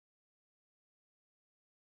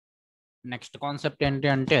Next concept ఏంటి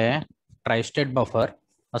అంటే ట్రైస్టేట్ buffer.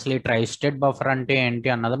 అసలు ఈ ట్రైస్టేట్ బఫర్ అంటే ఏంటి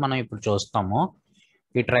అన్నది మనం ఇప్పుడు చూస్తాము.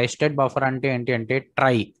 ఈ ట్రైస్టేట్ బఫర్ అంటే ఏంటి అంటే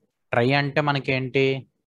ట్రై అంటే మనకేంటి,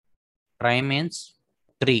 ట్రై మీన్స్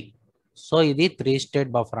 3. సో ఇది 3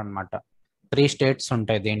 స్టేట్ బఫర్ అన్నమాట. 3 స్టేట్స్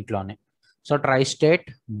ఉంటాయి దీంట్లోనే. సో ట్రైస్టేట్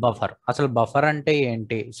బఫర్, అసలు బఫర్ అంటే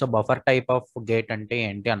ఏంటి, so buffer type of gate అంటే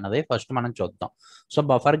ఏంటి అన్నది ఫస్ట్ మనం చూద్దాం. సో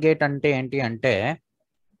బఫర్ గేట్ అంటే ఏంటి అంటే,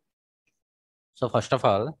 so first of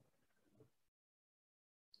all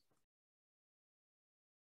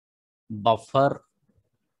buffer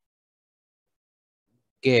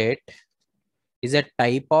gate is a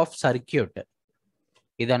type of circuit.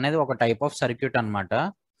 ఇది అనేది ఒక టైప్ ఆఫ్ సర్క్యూట్ అన్నమాట.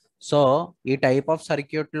 సో ఈ టైప్ ఆఫ్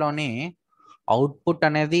సర్క్యూట్ లోని అవుట్పుట్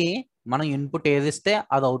అనేది మనం ఇన్పుట్ ఏది ఇస్తే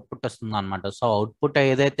అది అవుట్పుట్ వస్తుంది అనమాట. సో అవుట్పుట్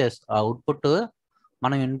ఏదైతే అవుట్పుట్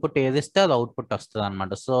మనం ఇన్పుట్ ఏది ఇస్తే అది అవుట్పుట్ వస్తుంది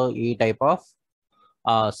అనమాట. సో ఈ టైప్ ఆఫ్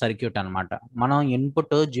సర్క్యూట్ అన్నమాట. మనం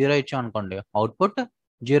ఇన్పుట్ 0 ఇచ్చాం అనుకోండి, అవుట్పుట్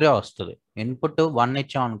 0 వస్తుంది. ఇన్పుట్ 1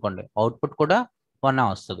 ఇచ్చాం అనుకోండి, అవుట్పుట్ కూడా 1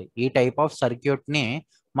 వస్తుంది. ఈ టైప్ ఆఫ్ సర్క్యూట్ ని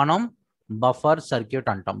మనం బఫర్ సర్క్యూట్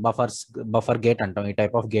అంటాం, బఫర్ గేట్ అంటాం. ఈ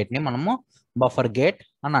టైప్ ఆఫ్ గేట్ ని మనము బఫర్ గేట్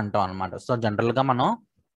అని అంటాం అనమాట. సో జనరల్ గా మనం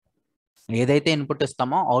ఏదైతే ఇన్పుట్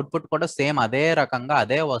ఇస్తామో అవుట్పుట్ కూడా సేమ్ అదే రకంగా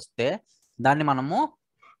అదే వస్తే దాన్ని మనము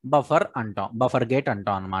బఫర్ అంటాం, బఫర్ గేట్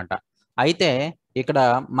అంటాం అనమాట. అయితే ఇక్కడ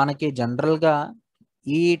మనకి జనరల్ గా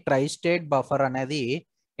ఈ ట్రైస్టేట్ బఫర్ అనేది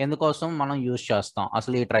ఎందుకోసం మనం యూజ్ చేస్తాం,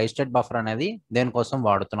 అసలు ఈ ట్రైస్టేట్ బఫర్ అనేది దేనికోసం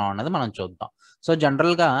వాడుతున్నాం అనేది మనం చూద్దాం. సో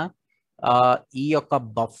జనరల్ గా ఈ యొక్క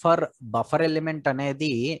బఫర్ ఎలిమెంట్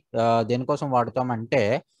అనేది దేనికోసం వాడుతాం అంటే,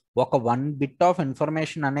 ఒక 1 బిట్ ఆఫ్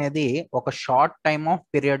ఇన్ఫర్మేషన్ అనేది ఒక షార్ట్ టైమ్ ఆఫ్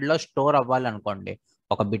పీరియడ్ లో స్టోర్ అవ్వాలి అనుకోండి.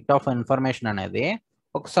 ఒక బిట్ ఆఫ్ ఇన్ఫర్మేషన్ అనేది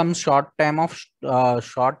ఒక some short time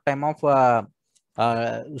of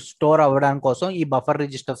store అవ్వడానికి కోసం ఈ బఫర్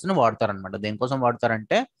రిజిస్టర్స్ ని వాడతారు అనమాట. దేనికోసం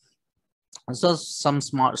వాడతారంటే, so some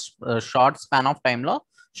short span of టైంలో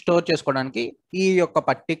స్టోర్ చేసుకోవడానికి ఈ యొక్క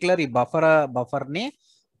పర్టికులర్ ఈ బఫర్ ని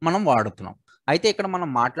మనం వాడుతున్నాం. అయితే ఇక్కడ మనం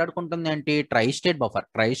మాట్లాడుకుంటుంది ఏంటి, ట్రైస్టేట్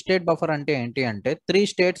బఫర్ అంటే ఏంటి అంటే 3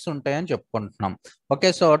 స్టేట్స్ ఉంటాయని చెప్పుకుంటున్నాం. ఓకే,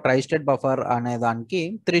 సో ట్రైస్టేట్ బఫర్ అనే దానికి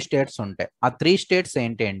 3 స్టేట్స్ ఉంటాయి. ఆ 3 స్టేట్స్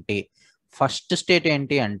ఏంటి, ఫస్ట్ స్టేట్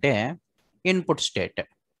ఏంటి అంటే ఇన్పుట్ స్టేట్.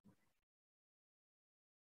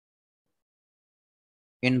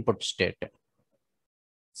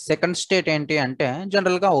 సెకండ్ స్టేట్ ఏంటి అంటే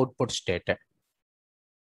జనరల్ గా అవుట్పుట్ స్టేట్.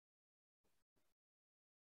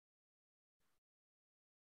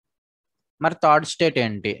 మరి థర్డ్ స్టేట్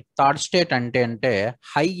ఏంటి, థర్డ్ స్టేట్ అంటే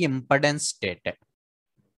high impedance state.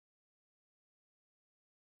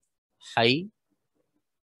 High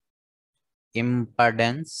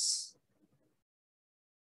impedance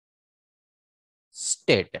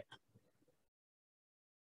state.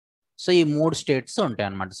 So ఈ 3 స్టేట్స్ ఉంటాయి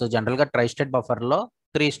అన్నమాట. సో జనరల్ గా ట్రైస్టేట్ బఫర్ లో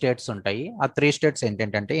 3 స్టేట్స్ ఉంటాయి. ఆ 3 స్టేట్స్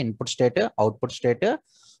ఏంటంటే input state, output state,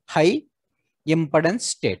 high impedance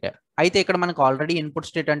state. అయితే ఇక్కడ మనకు ఆల్రెడీ ఇన్పుట్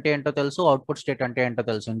స్టేట్ అంటే ఏంటో తెలుసు, అవుట్పుట్ స్టేట్ అంటే ఏంటో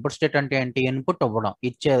తెలుసు. ఇన్పుట్ స్టేట్ అంటే ఏంటి, ఇన్పుట్ ఇవ్వడం,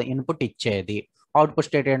 ఇన్పుట్ ఇచ్చేది. అవుట్పుట్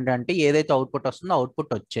స్టేట్ ఏంటంటే ఏదైతే అవుట్పుట్ వస్తుందో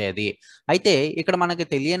అవుట్పుట్ వచ్చేది. అయితే ఇక్కడ మనకి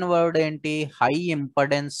తెలియని వర్డ్ ఏంటి, హై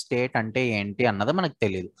ఇంపెడెన్స్ స్టేట్ అంటే ఏంటి అన్నది మనకు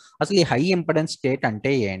తెలియదు. అసలు ఈ హై ఇంపెడెన్స్ స్టేట్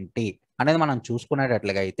అంటే ఏంటి అనేది మనం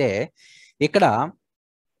చూసుకునేటట్లుగా అయితే, ఇక్కడ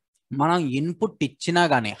మనం ఇన్పుట్ ఇచ్చినా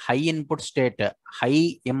కానీ హై ఇంపెడెన్స్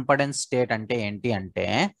స్టేట్ అంటే ఏంటి అంటే,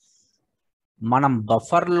 మనం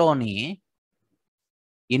బఫర్లోని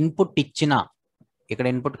ఇన్పుట్ ఇచ్చిన, ఇక్కడ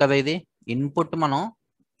ఇన్పుట్ కదా ఇది, ఇన్పుట్ మనం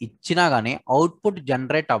ఇచ్చినా కానీ అవుట్పుట్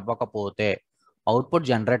జనరేట్ అవ్వకపోతే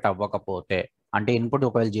అంటే ఇన్పుట్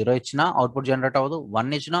ఒకవేళ 0 ఇచ్చినా అవుట్పుట్ జనరేట్ అవ్వదు,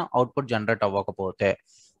 1 ఇచ్చినా అవుట్పుట్ జనరేట్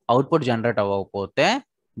అవ్వకపోతే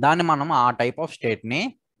దాన్ని మనం ఆ టైప్ ఆఫ్ స్టేట్ ని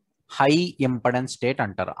హై ఇంపెడెన్స్ స్టేట్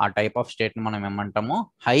అంటారు. ఆ టైప్ ఆఫ్ స్టేట్ ని మనం ఏమంటాము,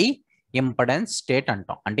 హై ఇంపెడెన్స్ స్టేట్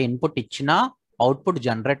అంటాం. అంటే ఇన్పుట్ ఇచ్చినా అవుట్పుట్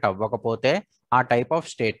జనరేట్ అవ్వకపోతే ఆ టైప్ ఆఫ్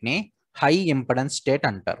స్టేట్ ని హై ఇంపెడెన్స్ స్టేట్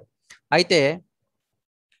అంటారు. అయితే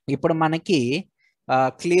ఇప్పుడు మనకి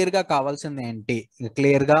క్లియర్ గా కావాల్సింది ఏంటి,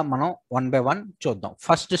 క్లియర్ గా మనం 1 బై 1 చూద్దాం.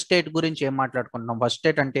 ఫస్ట్ స్టేట్ గురించి ఏం మాట్లాడుకుంటున్నాం, ఫస్ట్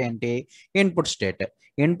స్టేట్ అంటే ఏంటి, ఇన్పుట్ స్టేట్.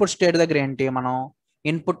 ఇన్పుట్ స్టేట్ దగ్గర ఏంటి, మనం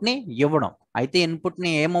ఇన్పుట్ ని ఇవ్వడం. అయితే ఇన్పుట్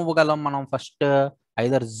ని ఏం ఇవ్వగలం మనం, ఫస్ట్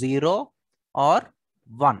ఐదర్ 0 ఆర్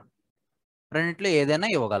 1, రెండిట్లో ఏదైనా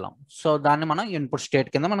ఇవ్వగలం. సో దాన్ని మనం ఇన్పుట్ స్టేట్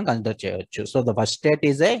కింద మనం కన్సిడర్ చేయవచ్చు. So the first state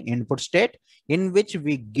is a input state in which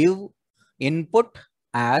we give input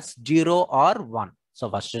as 0 are 1. So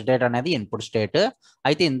first state అనేది ఇన్పుట్ స్టేట్.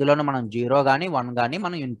 అయితే ఇందులోనే మనం 0 కానీ 1 కానీ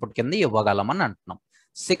మనం ఇన్పుట్ కింద ఇవ్వగలం అని అంటున్నాం.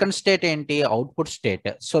 సెకండ్ స్టేట్ ఏంటి, output state.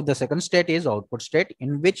 So the second state is output state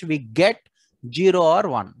in which we get 0 are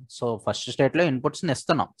 1. So first state లో ఇన్పుట్స్ ని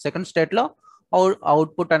ఇస్తున్నాం, సెకండ్ స్టేట్ లో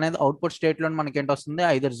అవుట్పుట్ స్టేట్ లో మనకి ఏంటి వస్తుంది,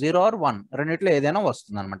 ఐదర్ 0 ఆర్ 1, రెండిట్లో ఏదైనా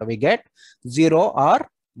వస్తుంది అనమాట. We get 0 are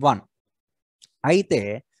 1. అయితే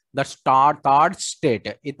థర్డ్ స్టేట్,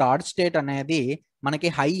 ఈ థర్డ్ స్టేట్ అనేది మనకి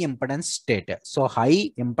high impedance state. So high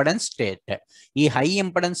impedance state, ఈ హై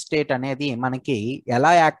ఇంపెడెన్స్ స్టేట్ అనేది మనకి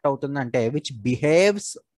ఎలా యాక్ట్ అవుతుందంటే which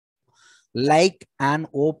behaves like an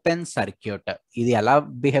open circuit. ఇది ఎలా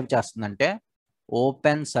బిహేవ్ చేస్తుందంటే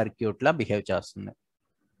ఓపెన్ సర్క్యూట్ లా బిహేవ్ చేస్తుంది,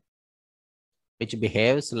 which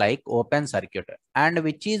behaves like open circuit and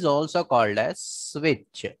which is also called as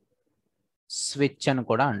switch అని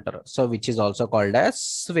కూడా అంటారు. So which is also called as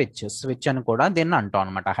switch అని కూడా దీన్ని అంటాం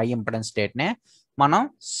అనమాట. హై ఇంపెడెన్స్ స్టేట్ నే మనం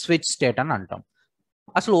స్విచ్ స్టేట్ అని అంటాం.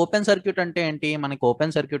 అసలు ఓపెన్ సర్క్యూట్ అంటే ఏంటి? మనకి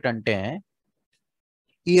ఓపెన్ సర్క్యూట్ అంటే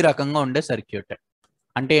ఈ రకంగా ఉండే సర్క్యూట్.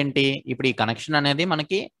 అంటే ఏంటి? ఇప్పుడు ఈ కనెక్షన్ అనేది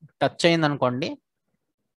మనకి టచ్ అయింది అనుకోండి,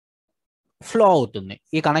 ఫ్లో అవుతుంది.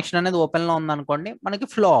 ఈ కనెక్షన్ అనేది ఓపెన్ లో ఉంది అనుకోండి, మనకి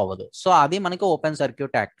ఫ్లో అవ్వదు. సో అది మనకి ఓపెన్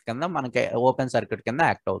సర్క్యూట్ యాక్ట్ కింద, మనకి ఓపెన్ సర్క్యూట్ కింద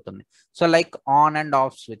యాక్ట్ అవుతుంది. So like on and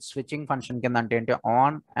of switching function కింద అంటే ఏంటి?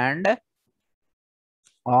 On and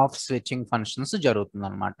of switching functions జరుగుతుంది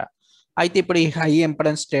అనమాట. అయితే ఇప్పుడు ఈ హై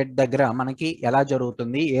ఇంపెడెన్స్ స్టేట్ దగ్గర మనకి ఎలా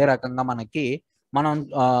జరుగుతుంది, ఏ రకంగా మనకి మనం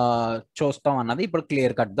చూస్తాం అన్నది ఇప్పుడు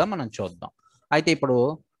క్లియర్ కట్ గా మనం చూద్దాం. అయితే ఇప్పుడు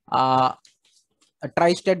ట్రై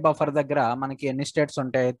స్టేట్ బఫర్ దగ్గర మనకి ఎన్ని స్టేట్స్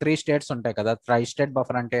ఉంటాయి? 3 స్టేట్స్ ఉంటాయి కదా. ట్రై స్టేట్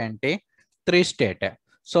బఫర్ అంటే ఏంటి? 3 స్టేట్.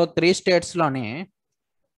 సో 3 స్టేట్స్ లోని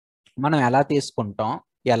మనం ఎలా తీసుకుంటాం,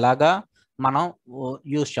 ఎలాగా మనం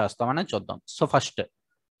యూజ్ చేస్తామని చూద్దాం. So first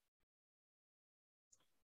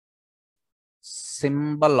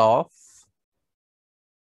symbol of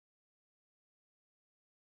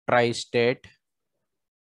tri state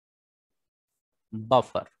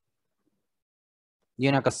buffer,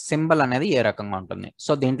 దీని యొక్క సింబల్ అనేది ఏ రకంగా ఉంటుంది?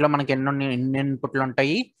 సో దీంట్లో మనకి ఎన్ని ఇన్పుట్లు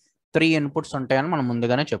ఉంటాయి? 3 ఇన్పుట్స్ ఉంటాయని మనం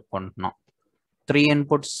ముందుగానే చెప్పుకుంటున్నాం. 3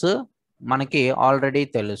 ఇన్పుట్స్ మనకి ఆల్రెడీ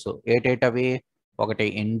తెలుసు. ఏటేటవి? ఒకటి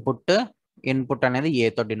ఇన్పుట్ అనేది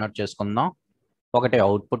ఏతో డినోట్ చేసుకుందాం. ఒకటి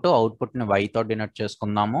అవుట్పుట్ ని y తో డినోట్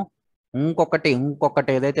చేసుకుందాము.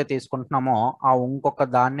 ఇంకొకటి ఏదైతే తీసుకుంటున్నామో ఆ ఇంకొక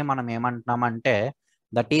దాన్ని మనం ఏమంటున్నామంటే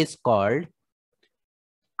that is called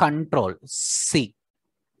control, C,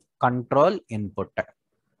 control input.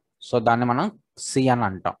 So దాన్ని మనం సి అని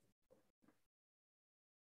అంటాం,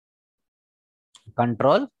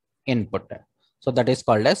 control input. So that is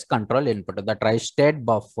called as control input. The tri-state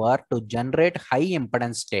buffer to generate high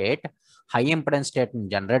impedance state ని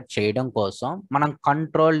జనరేట్ చేయడం కోసం మనం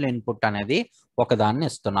కంట్రోల్ ఇన్పుట్ అనేది ఒకదాన్ని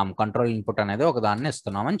ఇస్తున్నాం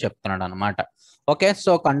అని చెప్తున్నాడు అనమాట. ఓకే,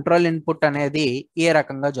 సో కంట్రోల్ ఇన్పుట్ అనేది ఏ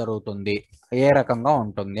రకంగా జరుగుతుంది, ఏ రకంగా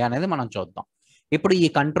ఉంటుంది అనేది మనం చూద్దాం. ఇప్పుడు ఈ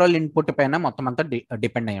కంట్రోల్ ఇన్పుట్ పైన మొత్తం అంతా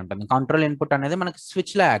డిపెండ్ అయి ఉంటుంది. కంట్రోల్ ఇన్పుట్ అనేది మనకి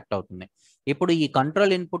స్విచ్ లా యాక్ట్ అవుతుంది. ఇప్పుడు ఈ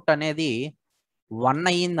కంట్రోల్ ఇన్పుట్ అనేది 1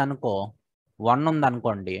 అయ్యింది అనుకో, 1 ఉంది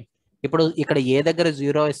అనుకోండి, ఇప్పుడు ఇక్కడ ఏ దగ్గర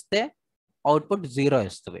 0 ఇస్తే అవుట్పుట్ 0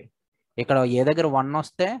 ఇస్తుంది, ఇక్కడ ఏ దగ్గర 1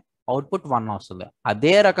 వస్తే అవుట్పుట్ 1 వస్తుంది.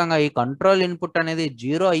 అదే రకంగా ఈ కంట్రోల్ ఇన్పుట్ అనేది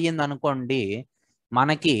 0 అయ్యింది అనుకోండి,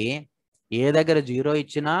 మనకి ఏ దగ్గర 0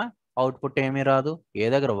 ఇచ్చినా అవుట్పుట్ ఏమీ రాదు, ఏ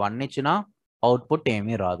దగ్గర 1 ఇచ్చినా అవుట్పుట్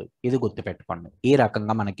ఏమీ రాదు. ఇది గుర్తుపెట్టుకోండి, ఈ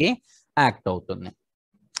రకంగా మనకి యాక్ట్ అవుతుంది.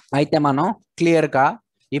 అయితే మనం క్లియర్గా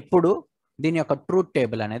ఇప్పుడు దీని యొక్క ట్రూత్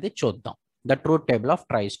టేబుల్ అనేది చూద్దాం. The truth table of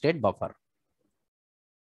tri state buffer.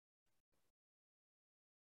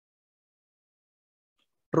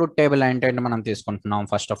 Truth table ఏంటంటే మనం తీసుకుంటున్నాం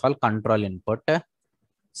first of all control input,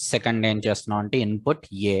 second ఏం చేస్తున్నాం అంటే ఇన్పుట్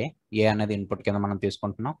ఏ అనేది ఇన్పుట్ కింద మనం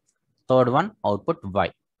తీసుకుంటున్నాం, థర్డ్ వన్ అవుట్పుట్ వై.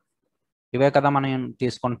 ఇవే కదా మనం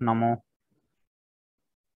తీసుకుంటున్నాము.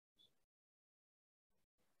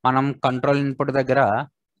 మనం కంట్రోల్ ఇన్పుట్ దగ్గర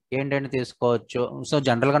ఏంటంటే తీసుకోవచ్చు. సో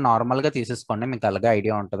జనరల్గా నార్మల్గా తీసేసుకోండి, మీకు అలాగే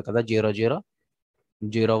ఐడియా ఉంటుంది కదా. 0 0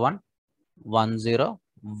 0 1 1 0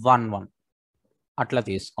 1 1 అట్లా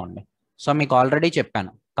తీసుకోండి. సో మీకు ఆల్రెడీ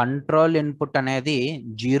చెప్పాను, కంట్రోల్ ఇన్పుట్ అనేది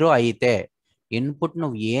 0 అయితే ఇన్పుట్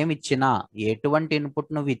నువ్వు ఏమి ఇచ్చినా, ఎటువంటి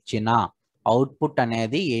ఇన్పుట్ నువ్వు ఇచ్చినా అవుట్పుట్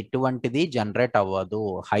అనేది ఎటువంటిది జనరేట్ అవ్వదు,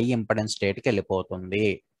 హై ఇంపెడెన్స్ స్టేట్కి వెళ్ళిపోతుంది.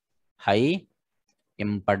 High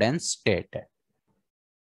impedance state.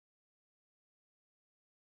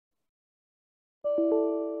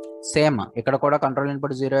 సేమ్ ఇక్కడ కూడా కంట్రోల్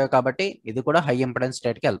ఇన్పుట్ 0 కాబట్టి ఇది కూడా హై ఇంపెడెన్స్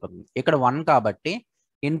స్టేట్కి వెళ్తుంది. ఇక్కడ 1 కాబట్టి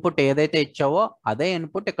ఇన్పుట్ ఏదైతే ఇచ్చావో అదే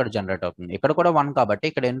ఇన్పుట్ ఇక్కడ జనరేట్ అవుతుంది. ఇక్కడ కూడా 1 కాబట్టి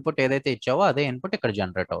ఇక్కడ ఇన్పుట్ ఏదైతే ఇచ్చావో అదే ఇన్పుట్ ఇక్కడ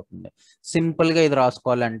జనరేట్ అవుతుంది. సింపుల్గా ఇది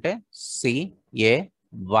రాసుకోవాలంటే C A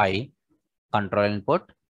why, control input,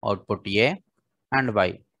 output A and why.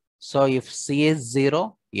 So if C is 0,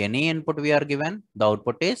 any input we are given, the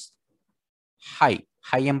output is high.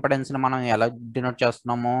 High ఇంపెడెన్స్ని మనం ఎలా డినోట్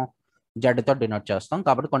చేస్తున్నాము? జెడ్తో డినోట్ చేస్తాం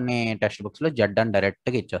కాబట్టి కొన్ని టెక్స్ట్ బుక్స్లో జెడ్ అని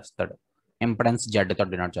డైరెక్ట్గా ఇచ్చేస్తాడు. ఇంపెడెన్స్ జెడ్తో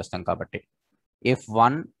డినోట్ చేస్తాం కాబట్టి. If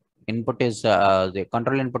 1 input is the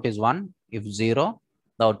control input is 1, if 0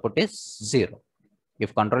 the output is 0. If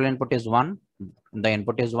control input is 1 the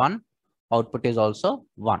input is 1, output is also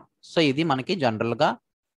 1. So ఇది మనకి జనరల్గా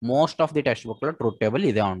మోస్ట్ ఆఫ్ ది టెక్స్ట్ బుక్లో ట్రూత్ టేబుల్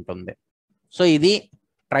ఇదే ఉంటుంది. సో ఇది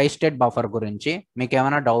ట్రైస్టేట్ buffer గురించి. మీకు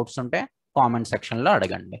ఏమైనా డౌట్స్ ఉంటే కామెంట్ సెక్షన్లో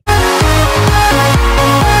అడగండి.